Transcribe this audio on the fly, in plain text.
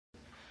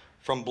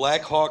From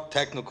Blackhawk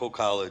Technical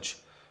College,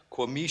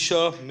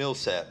 Kwamesha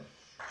Milsap.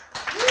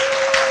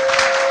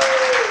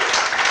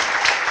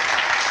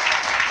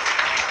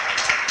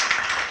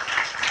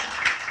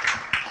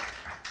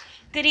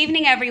 Good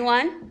evening,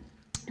 everyone.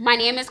 My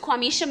name is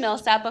Kwamesha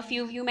Milsap. A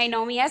few of you may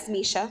know me as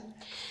Misha.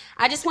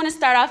 I just want to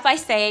start off by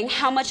saying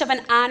how much of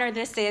an honor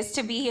this is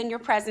to be in your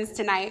presence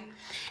tonight,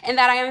 and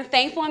that I am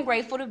thankful and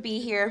grateful to be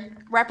here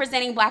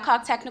representing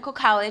Blackhawk Technical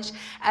College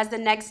as the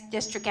next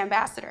district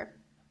ambassador.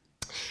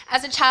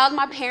 As a child,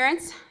 my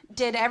parents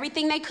did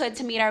everything they could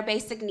to meet our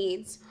basic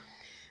needs.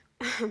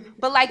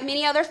 But like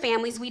many other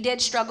families, we did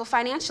struggle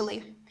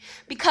financially.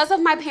 Because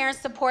of my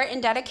parents' support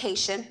and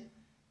dedication,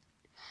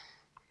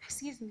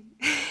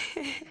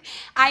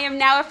 I am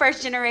now a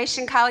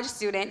first-generation college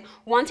student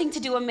wanting to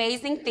do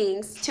amazing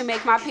things to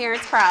make my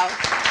parents proud.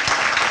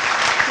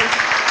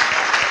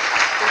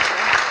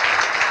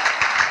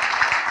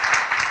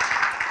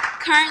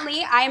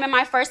 Currently, I am in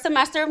my first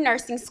semester of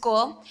nursing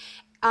school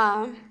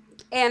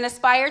and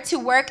aspire to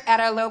work at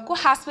our local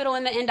hospital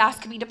in the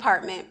endoscopy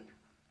department.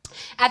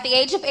 At the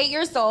age of 8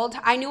 years old,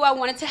 I knew I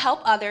wanted to help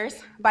others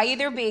by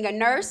either being a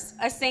nurse,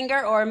 a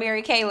singer, or a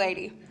Mary Kay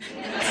lady.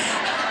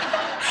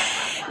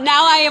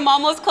 Now I am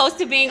almost close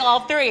to being all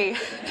three.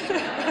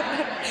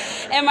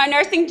 And my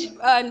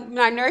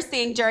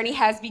nursing journey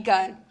has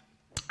begun.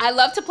 I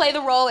love to play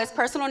the role as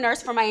personal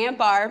nurse for my Aunt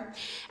Barb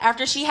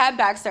after she had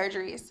back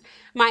surgeries.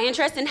 My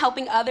interest in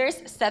helping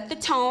others set the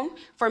tone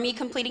for me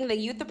completing the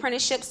Youth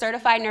Apprenticeship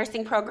Certified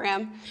Nursing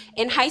Program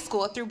in high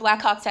school through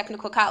Blackhawk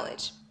Technical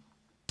College.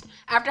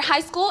 After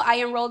high school,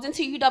 I enrolled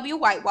into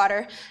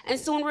UW-Whitewater and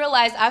soon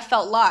realized I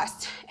felt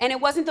lost and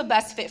it wasn't the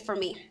best fit for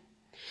me.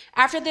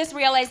 After this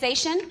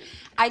realization,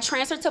 I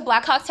transferred to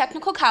Blackhawk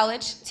Technical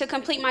College to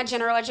complete my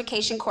general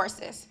education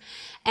courses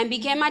and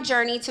begin my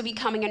journey to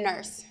becoming a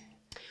nurse.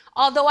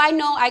 Although I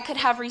know I could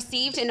have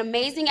received an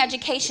amazing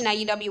education at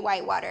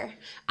UW-Whitewater,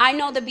 I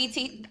know that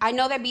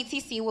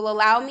BTC will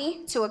allow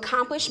me to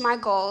accomplish my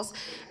goals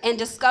and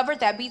discovered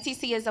that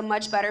BTC is a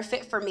much better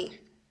fit for me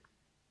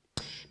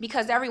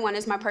because everyone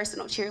is my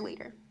personal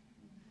cheerleader.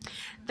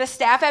 The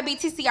staff at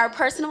BTC are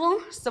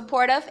personable,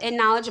 supportive, and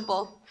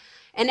knowledgeable,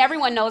 and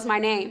everyone knows my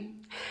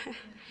name.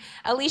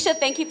 Alicia,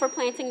 thank you for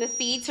planting the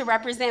seed to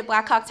represent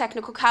Blackhawk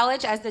Technical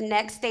College as the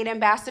next state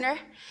ambassador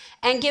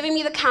and giving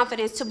me the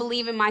confidence to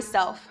believe in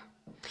myself.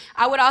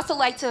 I would also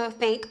like to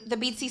thank the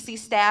BTC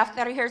staff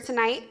that are here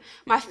tonight,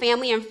 my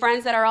family and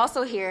friends that are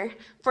also here,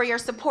 for your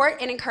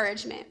support and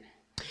encouragement.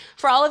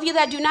 For all of you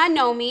that do not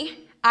know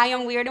me, I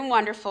am weird and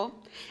wonderful,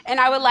 and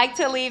I would like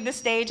to leave the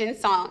stage in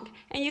song.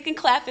 And you can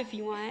clap if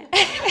you want.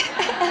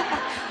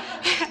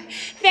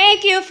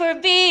 Thank you for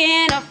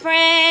being a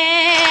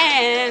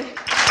friend.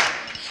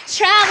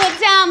 Travel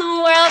down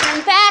the world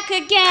and back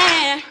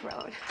again.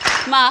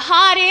 My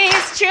heart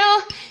is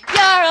true.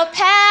 You're a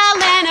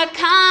pal and a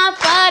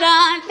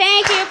confidant.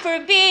 Thank you for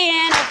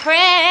being a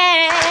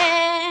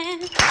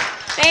friend.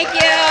 Thank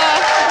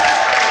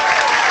you.